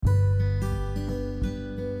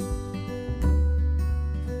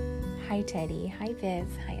Hi Teddy, hi Viv,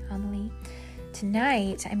 hi Amelie.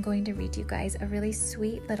 Tonight I'm going to read you guys a really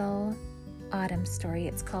sweet little autumn story.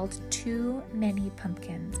 It's called Too Many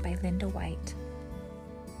Pumpkins by Linda White.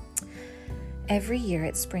 Every year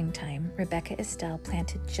at springtime, Rebecca Estelle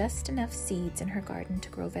planted just enough seeds in her garden to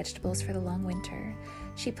grow vegetables for the long winter.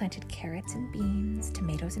 She planted carrots and beans,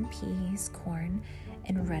 tomatoes and peas, corn,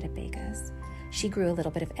 and rutabagas. She grew a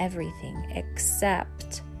little bit of everything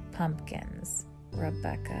except pumpkins.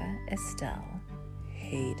 Rebecca Estelle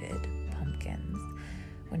hated pumpkins.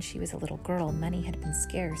 When she was a little girl, money had been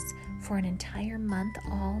scarce. For an entire month,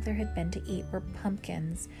 all there had been to eat were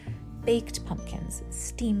pumpkins. Baked pumpkins,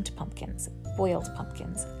 steamed pumpkins, boiled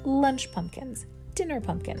pumpkins, lunch pumpkins, dinner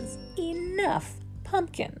pumpkins. Enough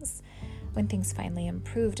pumpkins. When things finally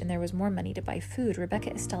improved and there was more money to buy food,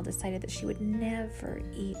 Rebecca Estelle decided that she would never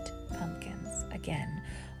eat pumpkins again,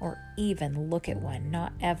 or even look at one,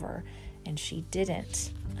 not ever. And she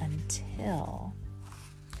didn't until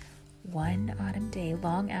one autumn day,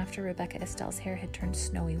 long after Rebecca Estelle's hair had turned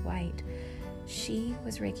snowy white. She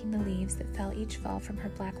was raking the leaves that fell each fall from her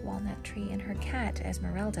black walnut tree, and her cat,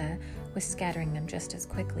 Esmeralda, was scattering them just as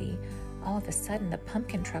quickly. All of a sudden, the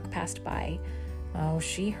pumpkin truck passed by. Oh,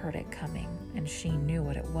 she heard it coming, and she knew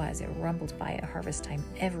what it was. It rumbled by at harvest time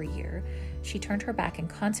every year. She turned her back and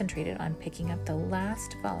concentrated on picking up the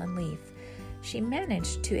last fallen leaf. She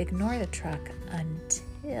managed to ignore the truck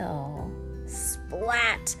until...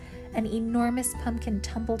 splat! An enormous pumpkin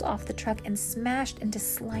tumbled off the truck and smashed into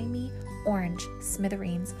slimy orange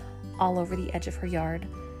smithereens all over the edge of her yard.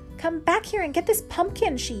 "Come back here and get this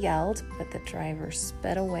pumpkin," she yelled, but the driver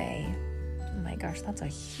sped away. Oh my gosh, that's a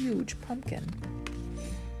huge pumpkin.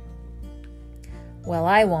 "Well,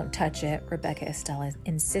 I won't touch it," Rebecca Estelle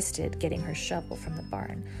insisted, getting her shovel from the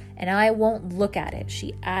barn. "And I won't look at it,"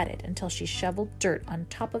 she added, until she shoveled dirt on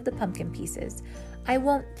top of the pumpkin pieces. "I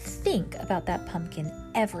won't think about that pumpkin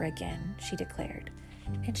ever again," she declared.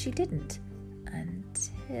 And she didn't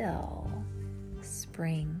until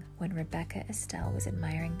spring, when Rebecca Estelle was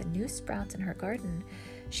admiring the new sprouts in her garden.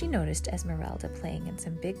 She noticed Esmeralda playing in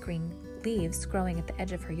some big green leaves growing at the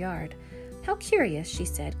edge of her yard. "How curious," she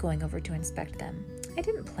said, going over to inspect them. "I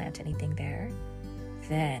didn't plant anything there."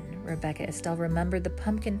 Then Rebecca Estelle remembered the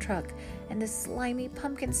pumpkin truck and the slimy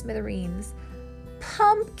pumpkin smithereens.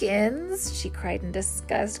 "Pumpkins!" she cried in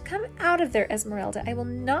disgust. "Come out of there, Esmeralda. I will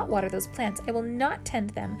not water those plants. I will not tend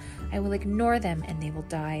them. I will ignore them, and they will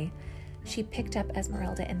die." She picked up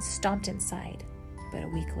Esmeralda and stomped inside. But a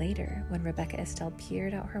week later, when Rebecca Estelle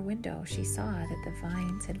peered out her window, she saw that the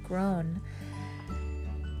vines had grown.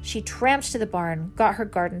 She tramped to the barn, got her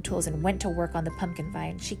garden tools, and went to work on the pumpkin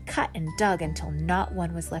vine. She cut and dug until not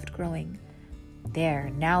one was left growing.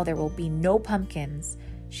 Now there will be no pumpkins.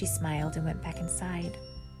 She smiled and went back inside.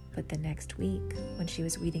 But the next week, when she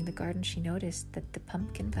was weeding the garden, she noticed that the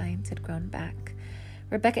pumpkin vines had grown back.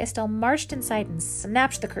 Rebecca Estelle marched inside and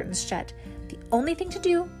snapped the curtains shut. "The only thing to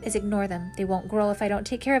do is ignore them. They won't grow if I don't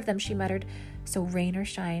take care of them," she muttered. So rain or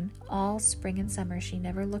shine, all spring and summer, she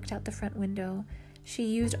never looked out the front window. She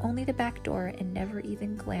used only the back door and never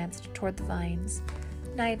even glanced toward the vines.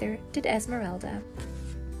 Neither did Esmeralda.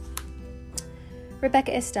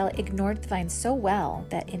 Rebecca Estelle ignored the vines so well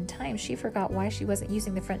that in time she forgot why she wasn't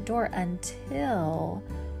using the front door until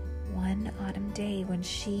one autumn day when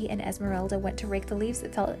she and Esmeralda went to rake the leaves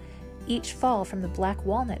that fell each fall from the black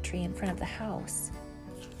walnut tree in front of the house.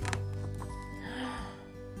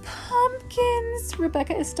 "Pumpkins!"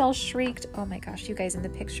 Rebecca Estelle shrieked. Oh my gosh, you guys, in the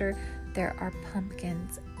picture, there are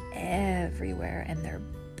pumpkins everywhere, and they're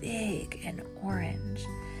big and orange.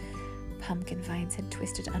 Pumpkin vines had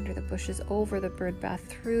twisted under the bushes, over the bird bath,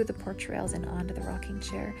 through the porch rails, and onto the rocking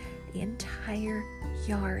chair. The entire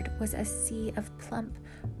yard was a sea of plump,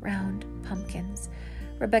 round pumpkins.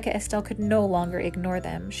 Rebecca Estelle could no longer ignore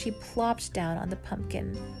them. She plopped down on the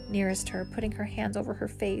pumpkin nearest her, putting her hands over her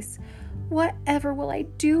face. "Whatever will I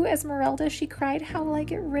do, Esmeralda?" she cried. "How will I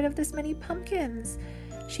get rid of this many pumpkins?"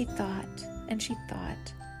 She thought and she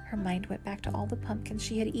thought. Her mind went back to all the pumpkins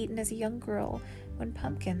she had eaten as a young girl, when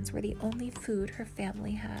pumpkins were the only food her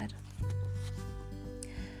family had.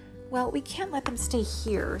 "Well, we can't let them stay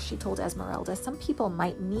here," she told Esmeralda. "Some people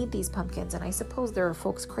might need these pumpkins, and I suppose there are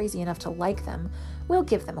folks crazy enough to like them. We'll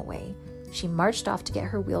give them away." She marched off to get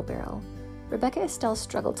her wheelbarrow. Rebecca Estelle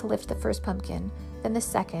struggled to lift the first pumpkin, then the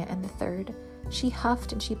second and the third. She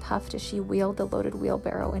huffed and she puffed as she wheeled the loaded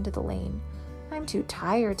wheelbarrow into the lane. "I'm too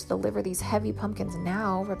tired to deliver these heavy pumpkins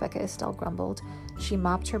now," Rebecca Estelle grumbled. She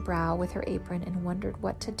mopped her brow with her apron and wondered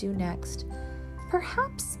what to do next.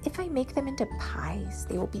 "Perhaps if I make them into pies,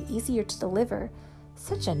 they will be easier to deliver.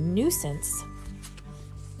 Such a nuisance."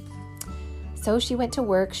 So she went to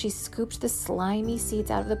work. She scooped the slimy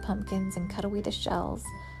seeds out of the pumpkins and cut away the shells.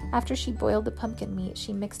 After she boiled the pumpkin meat,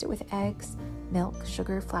 she mixed it with eggs, milk,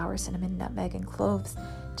 sugar, flour, cinnamon, nutmeg, and cloves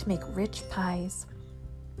to make rich pies.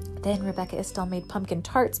 Then Rebecca Estelle made pumpkin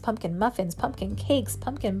tarts, pumpkin muffins, pumpkin cakes,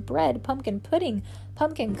 pumpkin bread, pumpkin pudding,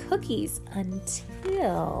 pumpkin cookies,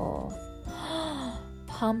 until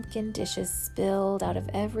pumpkin dishes spilled out of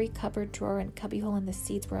every cupboard drawer and cubbyhole, and the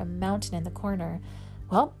seeds were a mountain in the corner.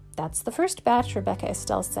 Well, that's the first batch, Rebecca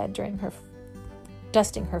Estelle said during her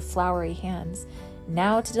dusting her floury hands.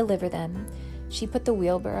 Now to deliver them. She put the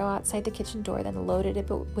wheelbarrow outside the kitchen door, then loaded it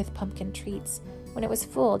with pumpkin treats. When it was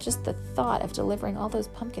full, just the thought of delivering all those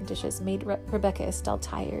pumpkin dishes made Rebecca Estelle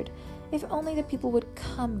tired. If only the people would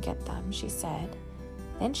come get them, she said.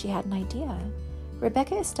 Then she had an idea.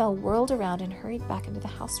 Rebecca Estelle whirled around and hurried back into the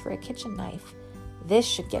house for a kitchen knife. This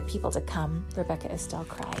should get people to come, Rebecca Estelle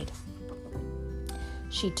cried.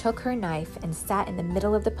 She took her knife and sat in the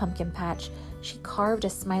middle of the pumpkin patch. She carved a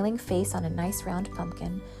smiling face on a nice round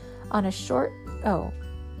pumpkin, and a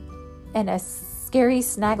scary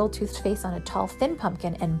snaggle-toothed face on a tall thin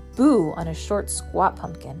pumpkin, and boo on a short squat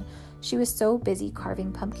pumpkin. She was so busy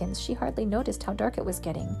carving pumpkins, she hardly noticed how dark it was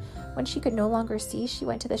getting. When she could no longer see, she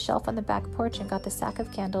went to the shelf on the back porch and got the sack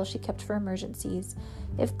of candles she kept for emergencies.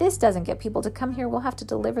 If this doesn't get people to come here, we'll have to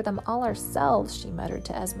deliver them all ourselves, she muttered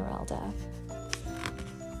to Esmeralda.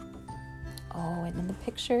 Oh, and in the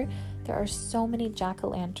picture, there are so many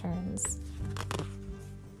jack-o'-lanterns.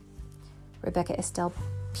 Rebecca Estelle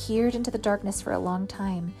peered into the darkness for a long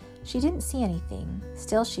time. She didn't see anything.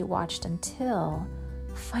 Still, she watched until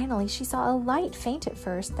finally she saw a light, faint at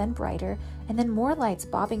first, then brighter, and then more lights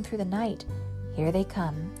bobbing through the night. "Here they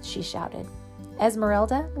come," she shouted.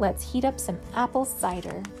 "Esmeralda, let's heat up some apple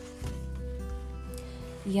cider."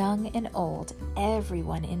 Young and old,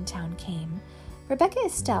 everyone in town came. "Rebecca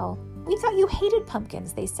Estelle, we thought you hated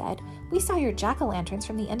pumpkins," they said. "We saw your jack-o'-lanterns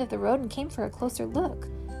from the end of the road and came for a closer look."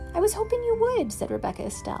 "I was hoping you would," said Rebecca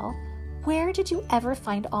Estelle. "Where did you ever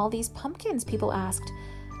find all these pumpkins?" people asked.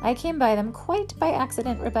 "I came by them quite by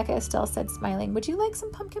accident," Rebecca Estelle said, smiling. "Would you like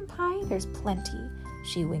some pumpkin pie? There's plenty."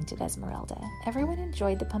 She winked at Esmeralda. Everyone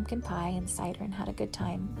enjoyed the pumpkin pie and cider and had a good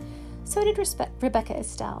time. So did Rebecca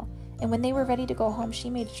Estelle. And when they were ready to go home, she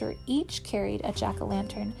made sure each carried a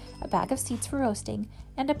jack-o'-lantern, a bag of seeds for roasting,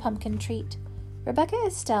 and a pumpkin treat. Rebecca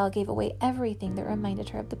Estelle gave away everything that reminded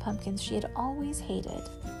her of the pumpkins she had always hated,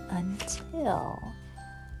 until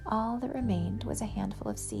all that remained was a handful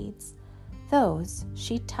of seeds. Those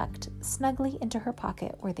she tucked snugly into her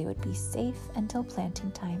pocket, where they would be safe until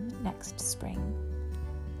planting time next spring.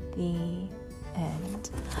 The end.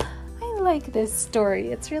 I like this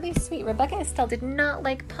story. It's really sweet. Rebecca Estelle did not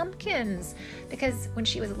like pumpkins because when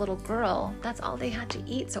she was a little girl, that's all they had to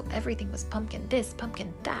eat. So everything was pumpkin this,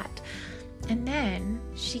 pumpkin that. And then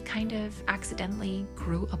she kind of accidentally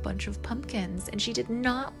grew a bunch of pumpkins, and she did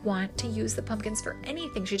not want to use the pumpkins for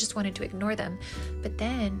anything. She just wanted to ignore them. But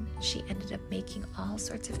then she ended up making all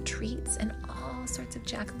sorts of treats and all sorts of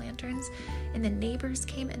jack-o'-lanterns, and the neighbors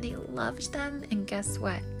came and they loved them. And guess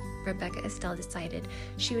what? Rebecca Estelle decided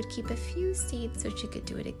she would keep a few seeds so she could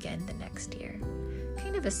do it again the next year.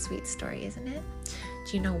 Kind of a sweet story, isn't it?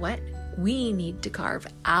 Do you know what? We need to carve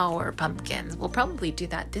our pumpkins. We'll probably do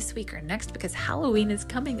that this week or next because Halloween is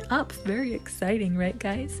coming up. Very exciting, right,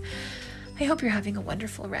 guys? I hope you're having a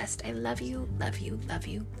wonderful rest. I love you, love you, love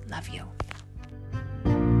you, love you.